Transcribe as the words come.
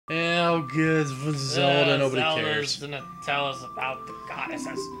Oh, good. Zelda, nobody Zelda's cares. gonna tell us about the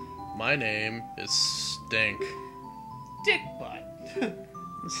goddesses. My name is Stink. Dick butt.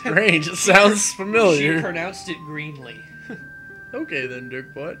 Strange, it sounds familiar. She pronounced it greenly. Okay then,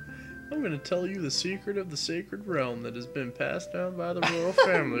 Dick Butt. I'm gonna tell you the secret of the sacred realm that has been passed down by the royal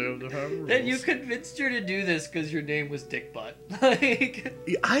family of the Hyrule. Then you convinced her to do this because your name was Dick Butt. Like...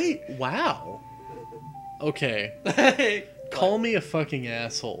 Wow. Okay. Like, Call me a fucking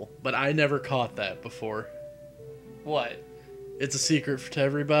asshole, but I never caught that before. what? It's a secret to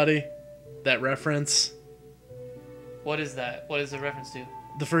everybody. That reference. What is that? What is the reference to?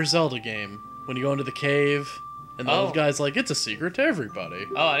 The first Zelda game. When you go into the cave, and the old guy's like, it's a secret to everybody.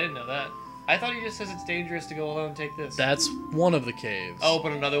 Oh, I didn't know that. I thought he just says it's dangerous to go alone and take this. That's one of the caves. Oh,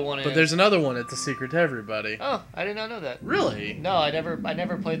 but another one is... But there's another one, it's a secret to everybody. Oh, I did not know that. Really? No, I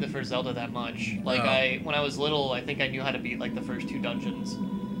never played the first Zelda that much. Like, Oh. when I was little, I think I knew how to beat, like, the first 2 dungeons.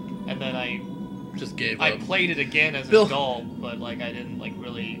 And then I Just gave I up. played it again as an Bill- adult, but, like, I didn't, like,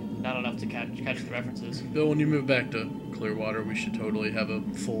 really... Not enough to catch the references. Bill, when you move back to Clearwater, we should totally have a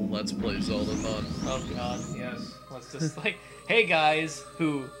full Let's Play Zelda-thon. Oh god, yes. Let's just like, hey guys,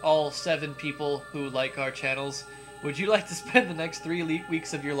 all 7 people who like our channels, would you like to spend the next 3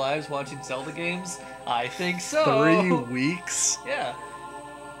 weeks of your lives watching Zelda games? I think so. 3 weeks? Yeah.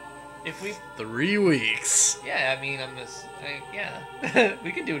 If we... 3 weeks. Yeah, I mean, yeah.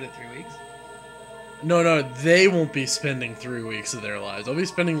 We can do it in 3 weeks. No, they won't be spending 3 weeks of their lives. They'll be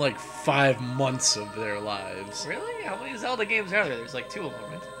spending like 5 months of their lives. Really? How many Zelda games are there? There's like 2 of them,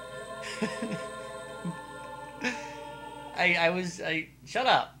 right? Shut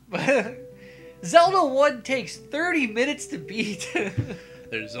up. Zelda 1 takes 30 minutes to beat.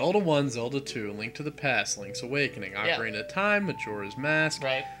 There's Zelda 1, Zelda 2, Link to the Past, Link's Awakening, Ocarina of Time, Majora's Mask,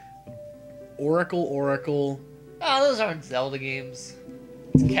 Right. Oracle. Oh, those aren't Zelda games.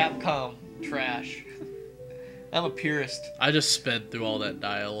 It's Capcom trash. I'm a purist. I just sped through all that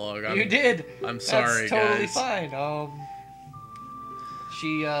dialogue. You did. I'm sorry, That's totally guys. fine.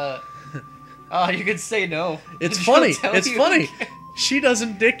 You could say no. It's She'll funny. tell It's you. funny. She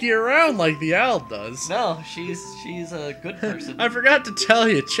doesn't dick you around like the owl does. No, she's a good person. I forgot to tell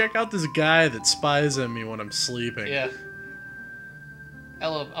you, check out this guy that spies on me when I'm sleeping. Yeah.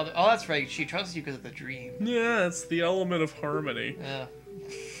 Oh, that's right. She trusts you because of the dream. Yeah, it's the element of harmony. Yeah.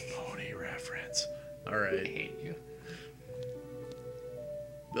 Pony reference. I Alright. hate you.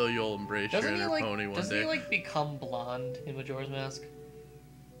 Bill, you'll embrace your inner pony one Doesn't day. he like become blonde in Majora's Mask?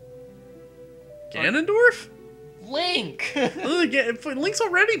 Ganondorf? Link. Link's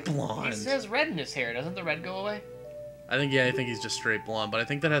already He blonde. says red in his hair. Doesn't the red go away? I think he's just straight blonde, but I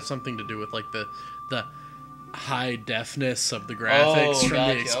think that has something to do with like the high defness of the graphics from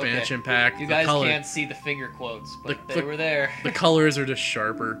gotcha, the expansion pack. You The guys color- can't see the finger quotes, but The- they were there. The colors are just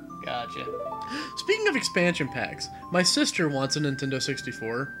sharper. Gotcha. Speaking of expansion packs, my sister wants a Nintendo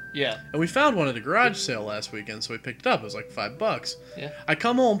 64, Yeah. and we found one at a garage sale last weekend, so we picked it up. It was like $5. Yeah. I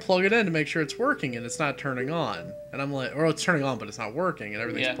come home, plug it in to make sure it's working, and it's not turning on. And I'm like, or it's turning on, but it's not working, and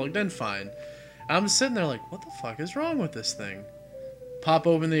everything's Yeah. plugged in fine. And I'm sitting there like, what the fuck is wrong with this thing? Pop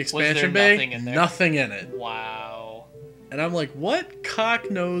open the expansion bay, nothing in there? nothing in it. Wow. And I'm like, what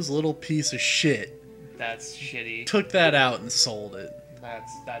cock-nosed little piece of shit That's shitty. took that out and sold it?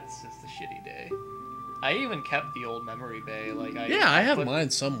 That's just a shitty day. I even kept the old memory bay. Like I I have put- mine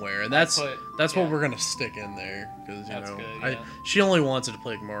somewhere, and I that's put- what yeah. we're gonna stick in there because you That's know good, yeah. she only wants it to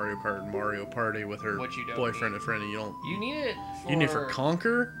play like Mario Kart and Mario Party with her Which you don't boyfriend need. and friend. And you don't. You need it for... You need it for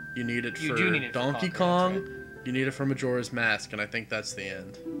Conquer. You need it You for do need it for Donkey Conquer, that's Kong. You need it for Majora's Mask, and I think that's the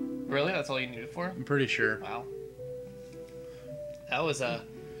end. Really? That's all you need it for? I'm pretty sure. Wow. That was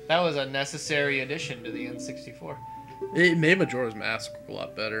a necessary addition to the N64. It made Majora's Mask a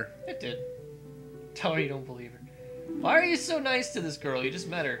lot better. It did. Tell her you don't believe her. Why are you so nice to this girl? You just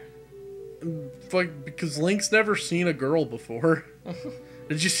met her. Like because Link's never seen a girl before.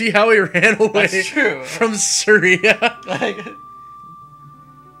 Did you see how he ran away That's true. from Surya? Like,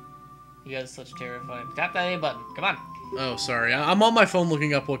 you guys are such terrifying. Tap that A button. Come on. Oh, sorry. I'm on my phone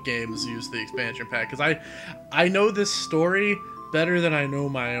looking up what games use the expansion pack, because I know this story better than I know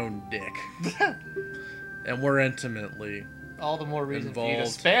my own dick. And we're intimately All the more reason for you to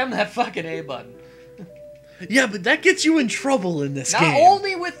involved. spam that fucking A button. Yeah, but that gets you in trouble in this Not game.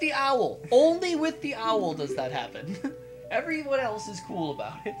 only with the owl. Only with the owl does that happen. Everyone else is cool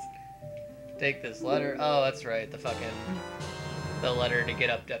about it. Take this letter. Oh, that's right. The letter to get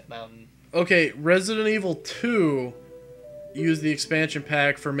up Death Mountain. Okay, Resident Evil 2 used the expansion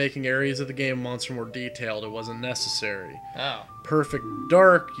pack for making areas of the game monster more detailed. It wasn't necessary. Oh. Perfect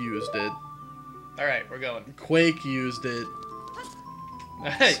Dark used it. Alright, we're going. Quake used it.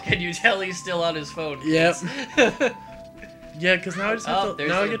 Can you tell he's still on his phone? Yep. Yeah, because now I just have to,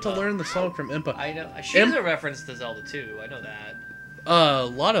 now I get to Impa. learn the song from Impa. I know. She's a reference to Zelda too. I know that. A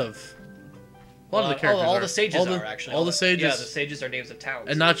lot of the characters. All the sages are actually. All the sages. Yeah, the sages are names of towns.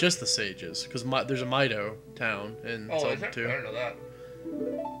 And not just the sages, because there's a Mido town in Zelda 2. I don't know that.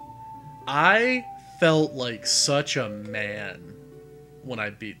 I felt like such a man when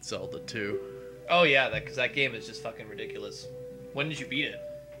I beat Zelda 2. Oh yeah, because that game is just fucking ridiculous. When did you beat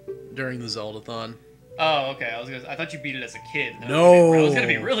it? During the Zelda-thon. Oh, okay. I thought you beat it as a kid. No. I was gonna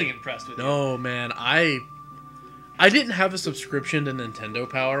be really impressed with you. No, man. I didn't have a subscription to Nintendo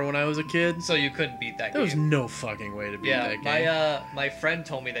Power when I was a kid. So you couldn't beat that game. There was no fucking way to beat that game. My friend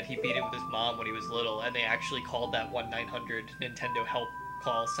told me that he beat it with his mom when he was little, and they actually called that 1-900 Nintendo help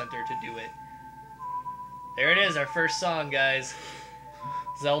call center to do it. There it is, our first song, guys.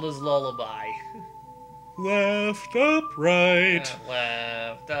 Zelda's Lullaby. Left, up, right.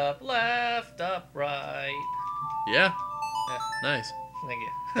 Left, up, right. Yeah. Nice. Thank you.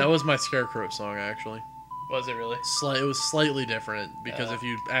 That was my Scarecrow song, actually. Was it really? It was slightly different, because if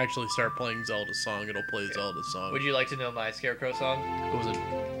you actually start playing Zelda's song, it'll play Zelda's song. Would you like to know my Scarecrow song? What was it?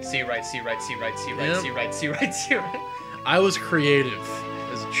 C right, C right, C right, C right, C right, C right, C right. I was creative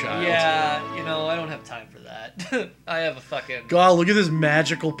as a child. Yeah, you know, I don't have time for that. I have a fucking... God, look at this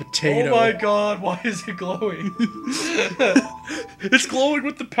magical potato. Oh my god, why is it glowing? It's glowing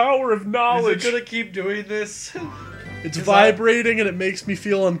with the power of knowledge. Is it gonna keep doing this? It's vibrating and it makes me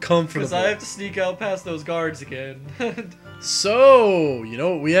feel uncomfortable. Because I have to sneak out past those guards again. So, you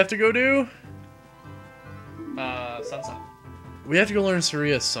know what we have to go do? Sun Song. We have to go learn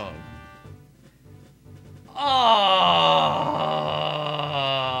Saria's song.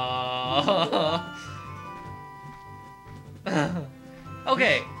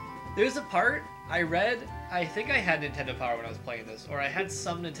 Okay, there's a part I read, I think I had Nintendo Power when I was playing this, or I had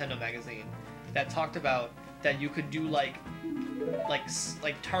some Nintendo magazine that talked about that you could do like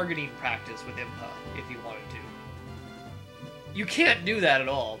targeting practice with Impa if you wanted to. You can't do that at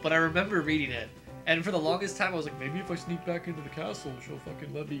all, but I remember reading it, and for the longest time I was like, maybe if I sneak back into the castle, she'll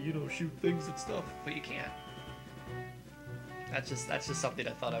fucking let me, you know, shoot things and stuff. But you can't. That's just something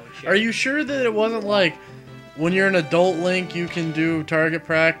I thought I would share. Are you sure that it wasn't like when you're an adult Link, you can do target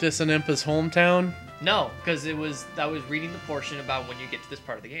practice in Impa's hometown? No, because I was reading the portion about when you get to this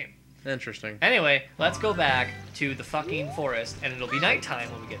part of the game. Interesting. Anyway, let's go back to the fucking forest, and it'll be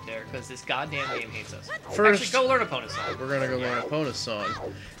nighttime when we get there, because this goddamn game hates us. First, actually, go learn Epona's song. We're gonna go learn Epona's song,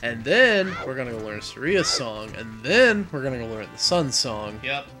 and then we're gonna go learn Saria's song, and then we're gonna go learn the Sun song.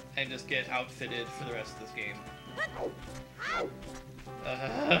 Yep, and just get outfitted for the rest of this game.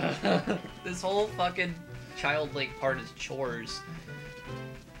 This whole fucking Child Link part is chores.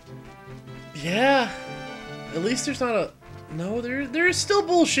 Yeah. At least there's not a... No, there's still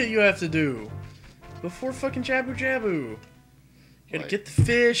bullshit you have to do. Before fucking Jabu Jabu. You gotta get the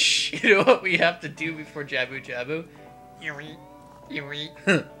fish. You know what we have to do before Jabu Jabu? Yuri. Yuri.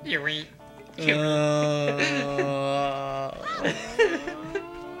 Yuri.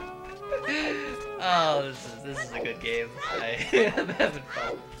 Oh, this is a good game. I'm having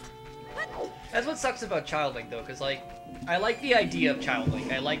fun. That's what sucks about Child Link, though, because, like, I like the idea of Child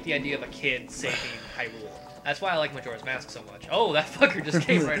Link. I like the idea of a kid saving Hyrule. That's why I like Majora's Mask so much. Oh, that fucker just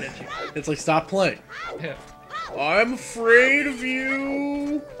came right at you. It's like, stop playing. Yeah. I'm afraid of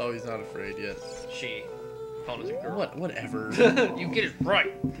you. Oh, he's not afraid yet. She. Phone is a girl. Whatever. You get it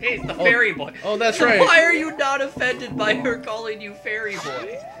right. Hey, it's the fairy boy. Oh, that's right. Why are you not offended by her calling you fairy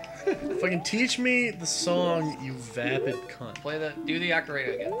boy? Fucking teach me the song, you vapid cunt. Do the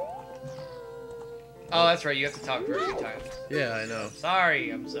Ocarina again. Oh, that's right. You have to talk for a few times. Yeah, I know. I'm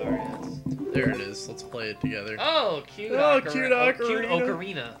sorry. There it is. Let's play it together. Oh, cute Oh, Ocarina. cute Ocarina. Cute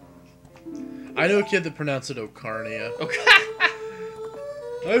Ocarina. I know a kid that pronounced it Ocarina. Okay.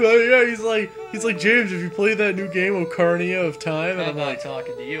 Yeah, he's like James. Have you played that new game Ocarina of Time? And I'm I'm not like,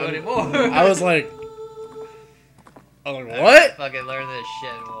 talking to you anymore. I was like, what? Fucking learn this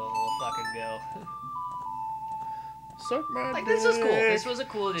shit. And we'll fucking go. Suck my dick. This was cool. This was a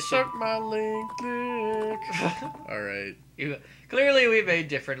cool addition. Suck my link dick. All right. Clearly, we made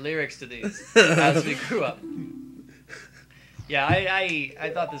different lyrics to these as we grew up. Yeah,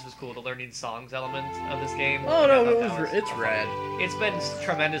 I thought this was cool, the learning songs element of this game. Oh no, it's rad. It's been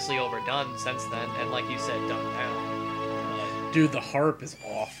tremendously overdone since then, and like you said, dumbed down. Dude, the harp is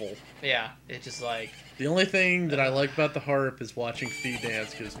awful. Yeah, it's just like... The only thing that I like about the harp is watching Fee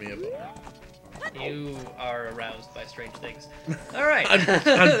dance gives me a boner. You are aroused by strange things. Alright.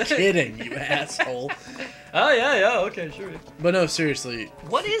 I'm kidding, you asshole. Oh, yeah, okay, sure. But no, seriously.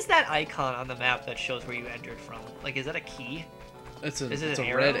 What is that icon on the map that shows where you entered from? Like, is that a key? It's Is a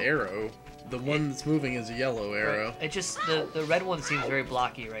an red arrow? arrow. The one that's moving is a yellow arrow. Right. It just the red one seems very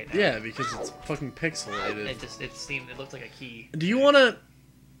blocky right now. Yeah, because it's fucking pixelated. It looked like a key. Do you wanna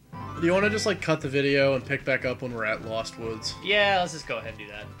just like cut the video and pick back up when we're at Lost Woods? Yeah, let's just go ahead and do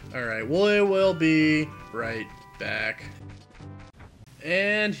that. Alright, well, we'll be right back.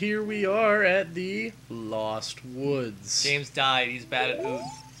 And here we are at the Lost Woods. James died. He's bad at oot.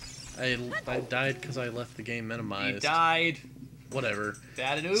 I died because I left the game minimized. He died. Whatever.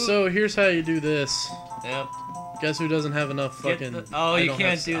 Bad at oot. So here's how you do this. Yep. Guess who doesn't have enough fucking... Oh, you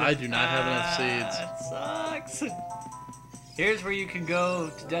can't do that. I do not have enough seeds. That sucks. Here's where you can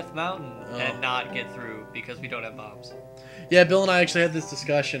go to Death Mountain and not get through because we don't have bombs. Yeah, Bill and I actually had this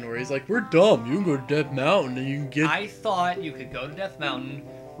discussion where he's like, we're dumb. You can go to Death Mountain and you can get... I thought you could go to Death Mountain,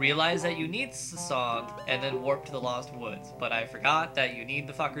 realize that you need the song, and then warp to the Lost Woods. But I forgot that you need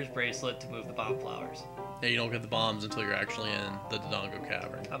the fucker's bracelet to move the bomb flowers. Yeah, you don't get the bombs until you're actually in the Dodongo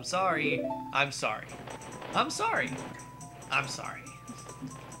Cavern. I'm sorry. I'm sorry. I'm sorry. I'm sorry.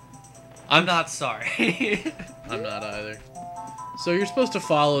 I'm not sorry. I'm not either. So you're supposed to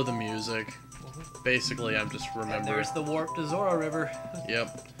follow the music. Basically, I'm just remembering. And there's the warp to Zora River.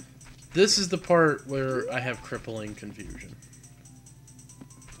 Yep. This is the part where I have crippling confusion.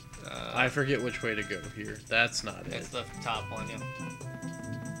 I forget which way to go here. That's not it. It's the top one, yeah.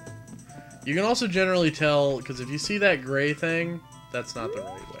 You can also generally tell, because if you see that gray thing, that's not the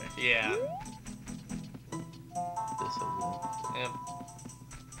right way. Yeah. This is it. Yep.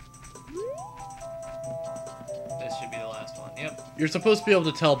 This should be the last one. Yep. You're supposed to be able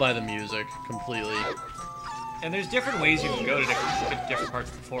to tell by the music completely. And there's different ways you can go to different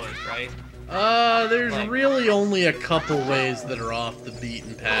parts of the forest, right? There's Like- really only a couple ways that are off the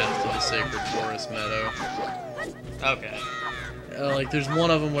beaten path to the Sacred Forest Meadow. Okay. Like, there's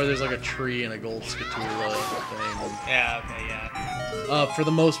one of them where there's like a tree and a gold scatula thing. Yeah, okay, yeah. For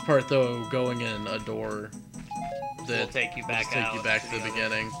the most part, though, going in a door that Will take you back will take out. you back to the other-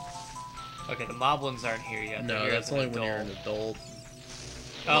 beginning. Okay, the moblins aren't here yet. They're No, here that's as an only when you're an adult. adult.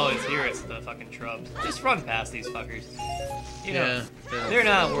 Oh, it's here. It's the fucking shrubs. Just run past these fuckers. You know, Yeah. they're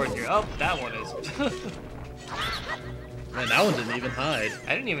not worth your... Oh, that one is. Man, that one didn't even hide.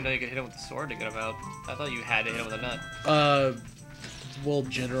 I didn't even know you could hit him with the sword to get him out. I thought you had to hit him with a nut. Well,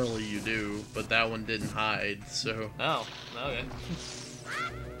 generally you do, but that one didn't hide, so... Oh, okay.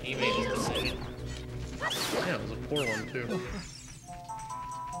 He made his decision. Yeah, it was a poor one, too.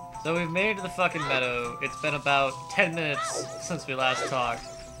 So we've made it to the fucking meadow. It's been about 10 minutes since we last talked.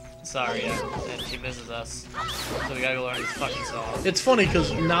 Saria, and she misses us. So we gotta go learn this fucking song. It's funny, because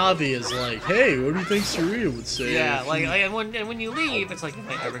Navi is like, hey, what do you think Saria would say? Yeah, if like, you-" and when you leave, it's like, am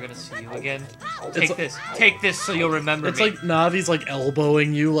I ever gonna see you again? It's Take this so you'll remember It's me. like Navi's like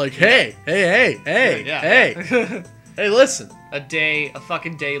elbowing you, like, hey, hey, Yeah. hey, hey, listen. A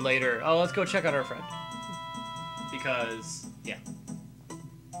fucking day later. Oh, let's go check out our friend. Because, yeah.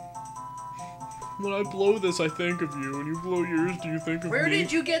 When I blow this, I think of you. When you blow yours, do you think of Where me?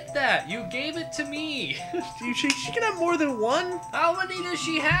 did you get that? You gave it to me. She can have more than one? How many does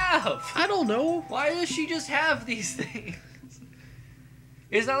she have? I don't know. Why does she just have these things?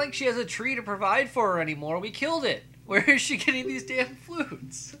 It's not like she has a tree to provide for her anymore. We killed it. Where is she getting these damn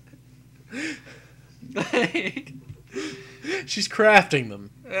flutes? Like, She's crafting them.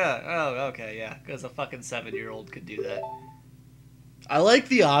 yeah, oh, okay, yeah. Because a fucking 7-year-old could do that. I like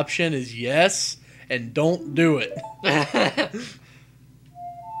the option is yes and don't do it.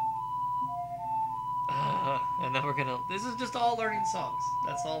 And then we're gonna... This is just all learning songs.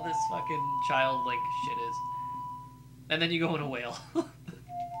 That's all this fucking child link shit is. And then you go in a whale. What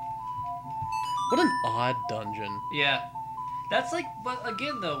an odd dungeon. Yeah. That's like... But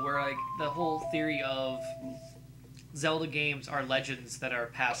again, though, where like the whole theory of Zelda games are legends that are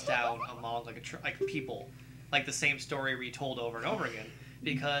passed down among like people. Like the same story retold over and over again.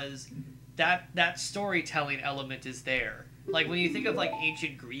 Because that storytelling element is there. Like when you think of like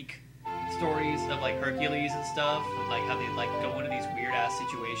ancient Greek stories of like Hercules and stuff, and like how they like go into these weird ass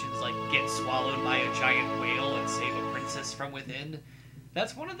situations, like get swallowed by a giant whale and save a princess from within.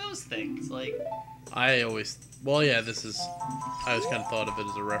 That's one of those things. Like I always... Well, yeah, this is... I always kind of thought of it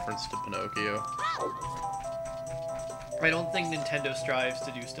as a reference to Pinocchio. I don't think Nintendo strives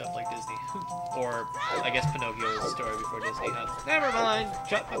to do stuff like Disney. Or I guess Pinocchio was a story before Disney. Never mind.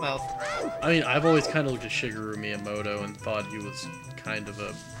 Shut my mouth. I mean, I've always kind of looked at Shigeru Miyamoto and thought he was kind of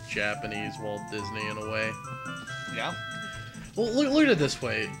a Japanese Walt Disney in a way. Yeah. Well, look at it this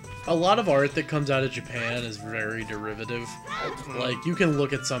way. A lot of art that comes out of Japan is very derivative. Like, you can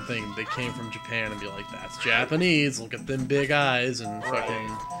look at something that came from Japan and be like, that's Japanese, look at them big eyes and fucking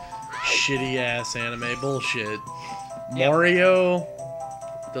shitty-ass anime bullshit. Mario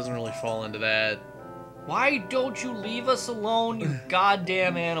doesn't really fall into that. Why don't you leave us alone, you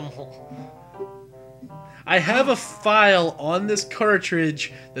goddamn animal? I have a file on this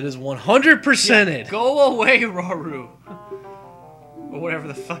cartridge that is 100%ed. Go away, Roru. Or whatever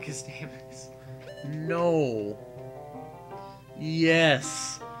the fuck his name is. No.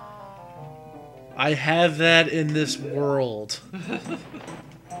 Yes. I have that in this world.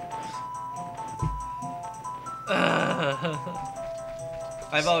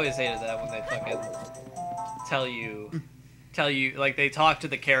 I've always hated that when they fucking tell you, like, they talk to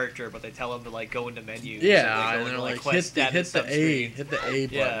the character, but they tell them to, like, go into menus. Yeah, and they're into, like, quest hit the status A, subscreen. hit the A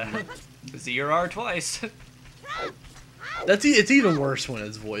button. Yeah. Z or R twice. It's even worse when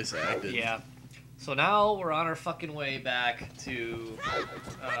it's voice acted. Yeah. So now we're on our fucking way back to,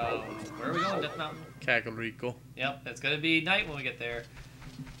 where are we going? Death Mountain? Kakariko. Yep, it's gonna be night when we get there.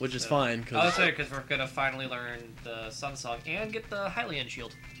 Which is fine, Oh, that's right, because we're gonna finally learn the Sun Song and get the Hylian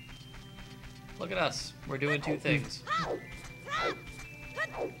Shield. Look at us. We're doing two things.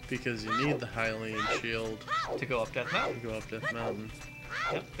 Because you need the Hylian shield To go up Death Mountain. to go up Death Mountain.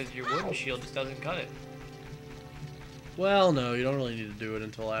 Yep, because your wooden shield just doesn't cut it. Well, no, you don't really need to do it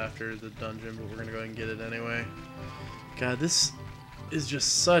until after the dungeon, but we're gonna go ahead and get it anyway. God, this is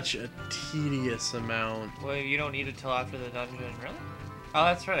just such a tedious amount. Well, you don't need it till after the dungeon, really? Oh,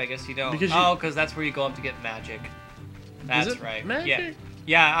 that's right, I guess you don't. Because Because that's where you go up to get magic. That's Is it right. magic? Yeah.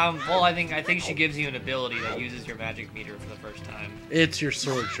 Yeah, well, I think she gives you an ability that uses your magic meter for the first time. It's your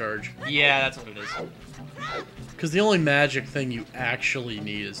sword charge. Yeah, that's what it is. Because the only magic thing you actually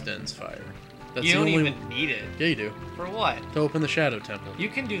need is Den's Fire. That's You the don't only... even need it. Yeah, you do. For what? To open the Shadow Temple. You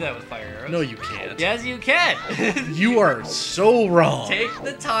can do that with fire arrows. No, you can't. Yes, you can. You are so wrong. Take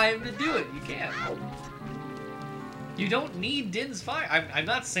the time to do it. You can. You don't need Din's fire. I'm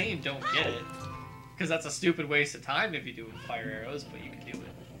not saying don't get it, because that's a stupid waste of time if you do it with fire arrows, but you can do it.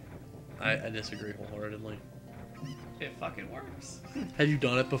 I disagree wholeheartedly. It fucking works. Have you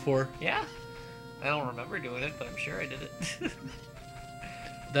done it before? Yeah. I don't remember doing it, but I'm sure I did it.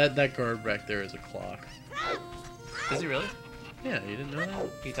 That guard back there is a clock. Is he really? Yeah, you didn't know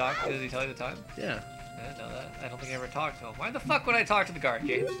that? Does he tell you the time? Yeah. I didn't know that. I don't think I ever talked to him. Why the fuck would I talk to the guard,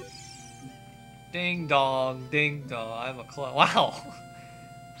 James? Ding dong, ding dong. I'm a clown. Wow.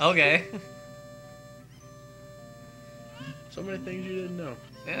 Okay. So many things you didn't know.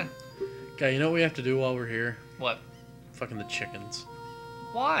 Yeah. Okay, you know what we have to do while we're here? What? Fucking the chickens.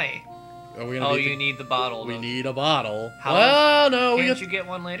 Why? Are we gonna You need the bottle. We need a bottle. How- Well, no, Can't you get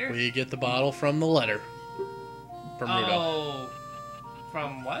one later? we get the bottle from the letter. From Rudo. Oh.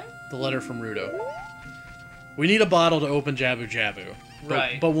 From what? The letter from Rudo. We need a bottle to open Jabu Jabu.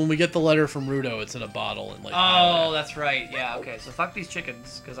 Right. But when we get the letter from Rudo, it's in a bottle and like. Oh, that's right. Yeah, okay. So fuck these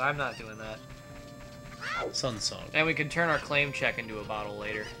chickens, because I'm not doing that. Sun Song. And we can turn our claim check into a bottle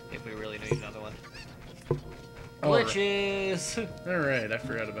later, if we really need another one. Alright. Glitches! Alright, I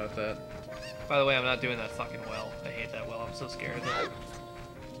forgot about that. By the way, I'm not doing that fucking well. I hate that well. I'm so scared of it.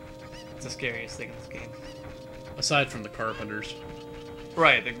 It's the scariest thing in this game. Aside from the carpenters.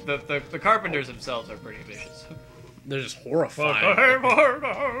 Right, the carpenters themselves are pretty vicious. They're just horrifying.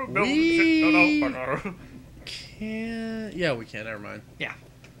 Can't... Yeah, we can. Never mind. Yeah.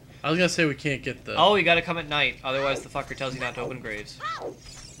 I was gonna say we can't get the... Oh, you gotta come at night, otherwise the fucker tells you not to open graves.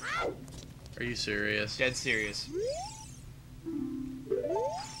 Are you serious? Dead serious.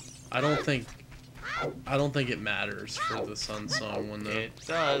 I don't think it matters for the Sun Song one though. It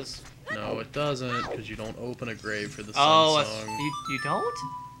does. No, it doesn't, because you don't open a grave for the Sun Oh, Song. you don't?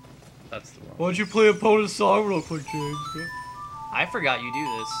 That's the wrong. Why don't you play opponent's song real quick, James? I forgot you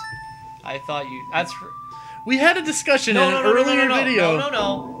do this. I thought you... That's... We had a discussion in an earlier video.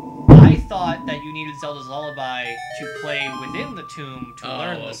 No. I thought that you needed Zelda's Lullaby to play within the tomb to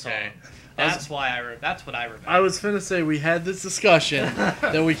learn the song. That's why that's what I remember. I was finna say we had this discussion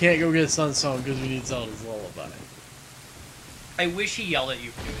that we can't go get Sun Song because we need Zelda's Lullaby. I wish he yelled at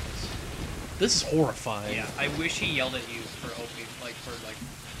you for doing this. This is horrifying. Yeah, I wish he yelled at you for opening,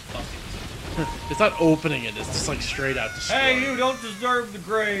 busting. It's not opening it, it's just like straight out destroying. Hey, you don't deserve the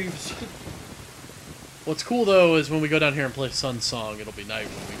graves. What's cool though is when we go down here and play Sun Song, it'll be night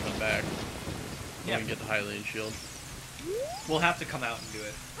when we come back. Yeah. We can get the Hylian Shield. We'll have to come out and do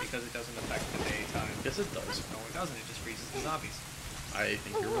it because it doesn't affect the daytime. Yes, it does. No, it doesn't. It just freezes the zombies. I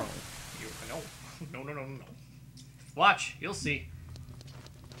think you're wrong. No. Watch, you'll see.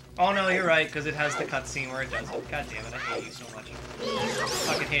 Oh no, you're right, because it has the cutscene where it does it. God damn it, I hate you so much. I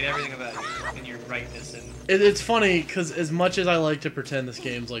fucking hate everything about you and your rightness and... It's funny, because as much as I like to pretend this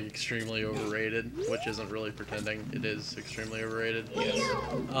game's, like, extremely overrated, which isn't really pretending, it is extremely overrated. Yes.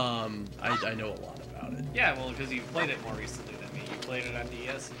 I know a lot about it. Yeah, well, because you've played it more recently than me. You played it on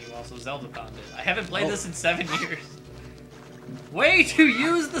DS and you also Zelda-bound it. I haven't played this in 7 years. Way to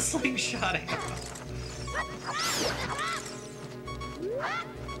use the slingshot ammo!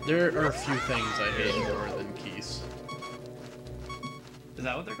 There are a few things I hate more than keys. Is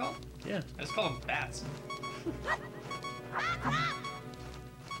that what they're called? Yeah. I just call them bats.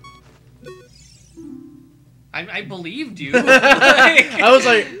 I believed you. I was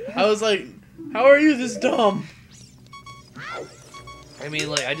like, how are you this dumb? I mean,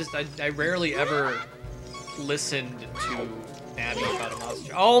 like, I rarely ever listened to Abby about a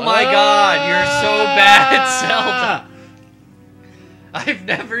monster. Oh my god, you're so bad at Zelda! I've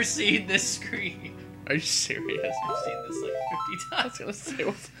never seen this screen. Are you serious? I've seen this like 50 times. I was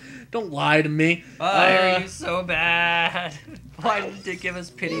gonna say, don't lie to me. Why are you so bad? Why didn't it give us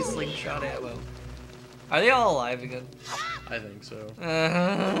pity slingshot ammo? Are they all alive again? I think so.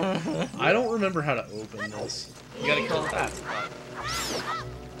 I don't remember how to open this. You gotta kill the bats.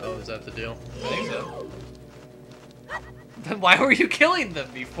 Oh, is that the deal? I think so. Then why were you killing them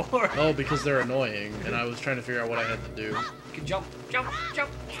before? Oh, because they're annoying, and I was trying to figure out what I had to do. You can jump, jump,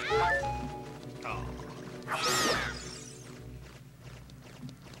 jump. Oh.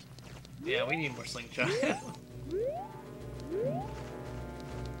 Yeah, we need more slingshot.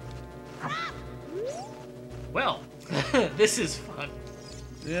 Well, this is fun.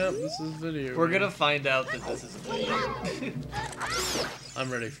 Yep, this is video. We're gonna find out that this is a video.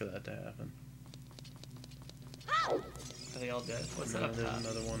 I'm ready for that to happen. Are they all dead? What's that No, up there's top?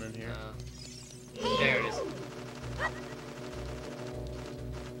 another one in here. There it is.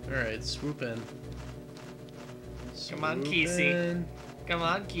 Alright, swoop in. Come on, Swoop Kesey. in. Come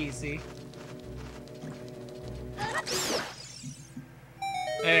on, Kesey.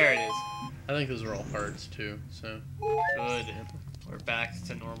 There it is. I think those are all hearts too, so. Good. We're back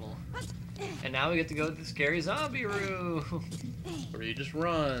to normal. And now we get to go to the scary zombie room. Or you just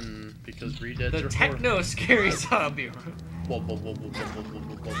run, because redeads The are techno scary zombie room.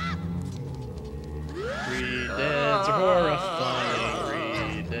 Redeads are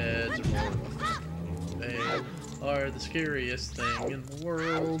horrifying. Redeads are horrifying. They are the scariest thing in the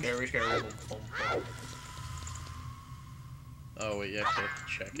world. Scary, scary. Oh wait, you actually have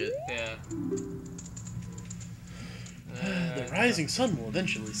to check it. Yeah. The rising sun will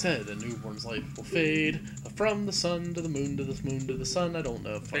eventually set, a newborn's life will fade. From the sun to the moon to the moon to the sun, I don't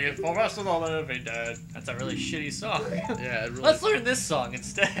know if I... For rest of the living dead. That's a really shitty song. Yeah, it really... Let's learn this song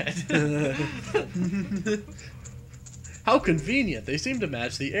instead. How convenient. They seem to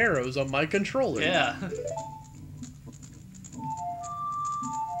match the arrows on my controller. Yeah.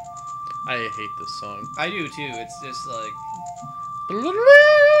 I hate this song. I do too. It's just like...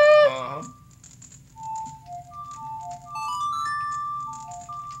 Uh-huh.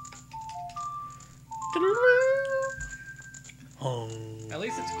 Oh. At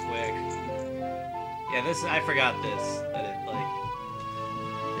least it's quick. Yeah, this I forgot this. That it like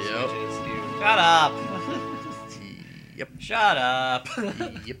switches. Dude. Shut up. Yep. Shut up.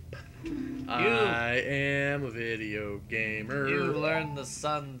 Yep. I am a video gamer. You learned the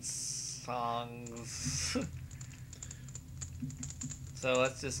sun songs. So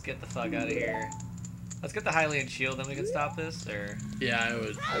let's just get the fuck out of here. Let's get the Hylian shield, then we can stop this, or... Yeah, I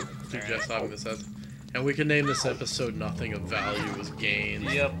would suggest stopping this up. And we can name this episode Nothing of Value Was Gained.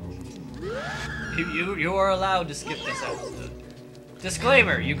 Yep. You are allowed to skip this episode.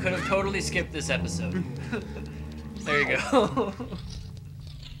 Disclaimer, you could have totally skipped this episode. There you go.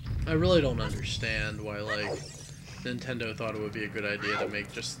 I really don't understand why, like, Nintendo thought it would be a good idea to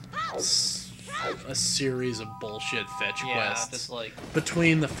make just a series of bullshit fetch quests just like...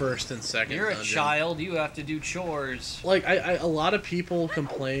 between the first and second You're a dungeon. child, you have to do chores. Like, a lot of people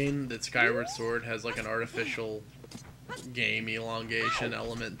complain that Skyward Sword has, like, an artificial game elongation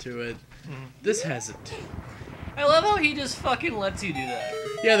element to it. This has it too. I love how he just fucking lets you do that.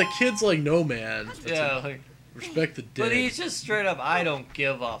 Yeah, the kid's like, no, man. Yeah, like... Respect the dick. But he's just straight up, I don't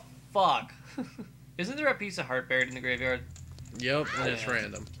give a fuck. Isn't there a piece of heart buried in the graveyard? Yep, and it's Yeah.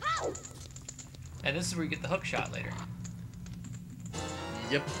 random. And this is where you get the hook shot later.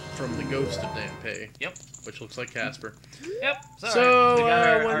 Yep, from the ghost of Dampé. Yep. Which looks like Casper. Yep. So, we got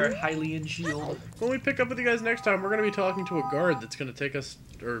our when- Hylian shield. When we pick up with you guys next time, we're going to be talking to a guard that's going to take us,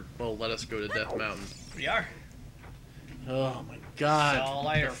 or, well, let us go to Death Mountain. We are. Oh my god. So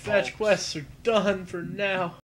later, The fetch folks. quests are done for now.